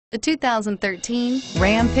The 2013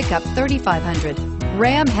 Ram Pickup 3500.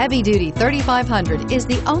 Ram Heavy Duty 3500 is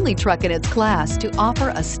the only truck in its class to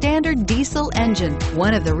offer a standard diesel engine,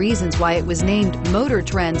 one of the reasons why it was named Motor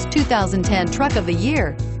Trend's 2010 Truck of the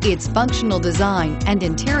Year. Its functional design and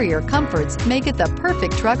interior comforts make it the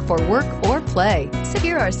perfect truck for work or play. So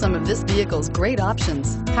here are some of this vehicle's great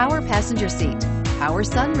options: power passenger seat, power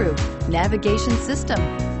sunroof, navigation system,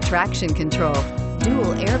 traction control,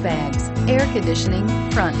 dual airbags, air conditioning,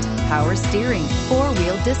 front, power steering,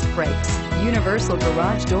 four-wheel disc brakes, universal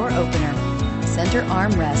garage door opener, center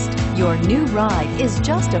armrest. Your new ride is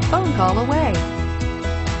just a phone call away.